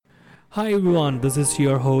Hi everyone, this is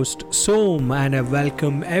your host Som and I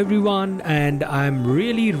welcome everyone, and I'm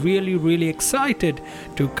really excited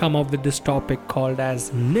to come up with this topic called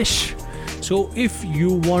as niche. So if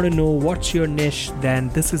you want to know what's your niche, then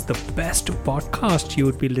this is the best podcast you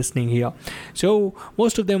would be listening here. So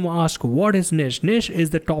most of them ask, what is niche? Niche is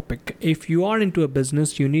the topic. If you are into a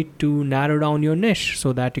business, you need to narrow down your niche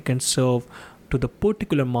so that you can serve to the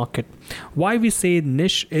particular market. Why we say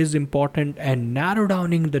niche is important and narrow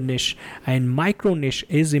downing the niche and micro niche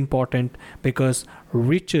is important, because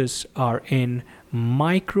riches are in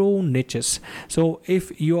micro niches. So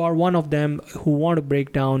if you are one of them who want to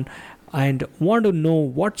break down and want to know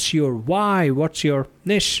what's your why, what's your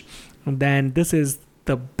niche, then this is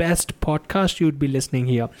the best podcast you'd be listening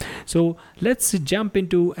here. So let's jump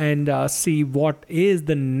into and see what is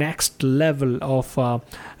the next level of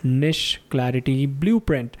niche clarity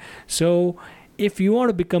blueprint. So if you want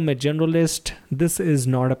to become a generalist, this is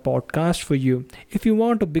not a podcast for you. If you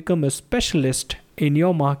want to become a specialist in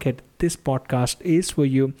your market, this podcast is for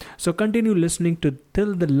you. So continue listening to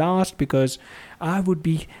till the last, because I would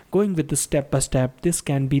be going with the step by step. This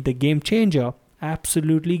can be the game changer,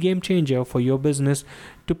 absolutely game changer for your business,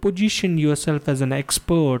 to position yourself as an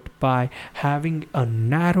expert by having a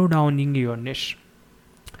narrow downing your niche.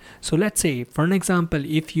 So let's say, for an example,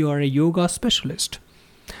 if you are a yoga specialist,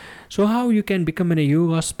 so how you can become a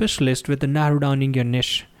yoga specialist with a narrow downing your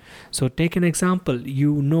niche. So take an example,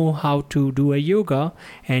 you know how to do a yoga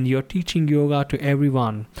and you're teaching yoga to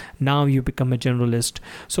everyone. Now you become a generalist.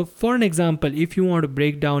 So for an example, if you want to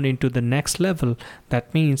break down into the next level,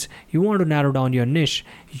 that means you want to narrow down your niche,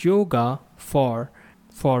 yoga for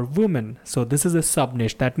women. So this is a sub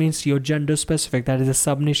niche. That means you're gender specific. That is a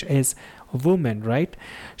sub niche is women, right?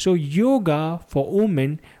 So yoga for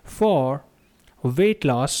women for weight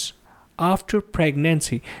loss after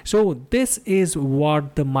pregnancy. So this is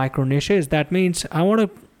what the micro niche is. That means I want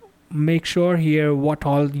to make sure here what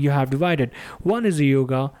all you have divided. One is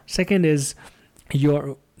yoga. Second is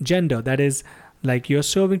your gender. That is like you're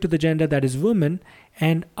serving to the gender that is women.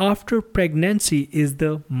 And after pregnancy is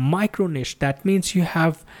the micro niche. That means you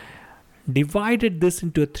have divided this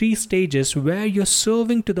into 3 stages where you're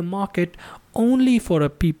serving to the market only for a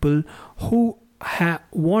people who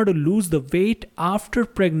want to lose the weight after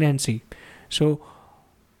pregnancy. So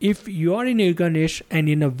if you are in a yoga niche and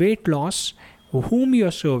in a weight loss, whom you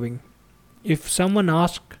are serving? If someone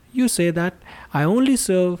asks, you say that I only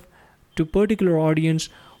serve to particular audience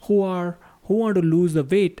who want to lose the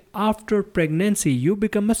weight after pregnancy. You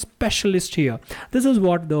become a specialist here. This is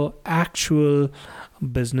what the actual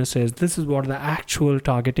business is. This is what the actual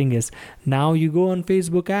targeting is. Now you go on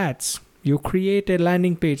Facebook ads. You create a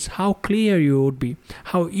landing page. How clear you would be.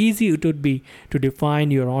 How easy it would be to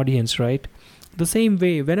define your audience, right? The same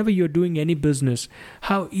way, whenever you're doing any business,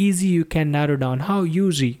 how easy you can narrow down, how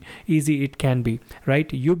easy it can be,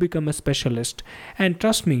 right? You become a specialist. And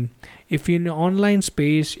trust me, if you're in an online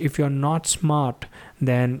space, if you're not smart,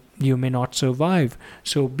 then you may not survive.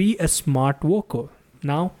 So be a smart worker.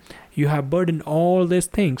 Now, you have burdened all these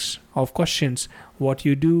things of questions, what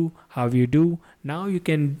you do, how you do. Now you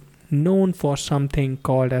can known for something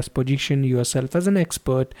called as position yourself as an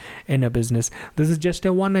expert in a business. This is just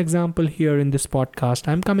a one example here in this podcast.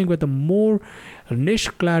 I'm coming with a more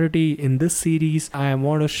niche clarity in this series. I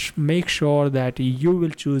want to make sure that you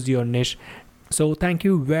will choose your niche. So thank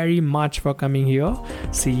you very much for coming here.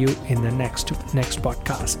 See you in the next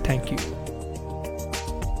podcast. Thank you.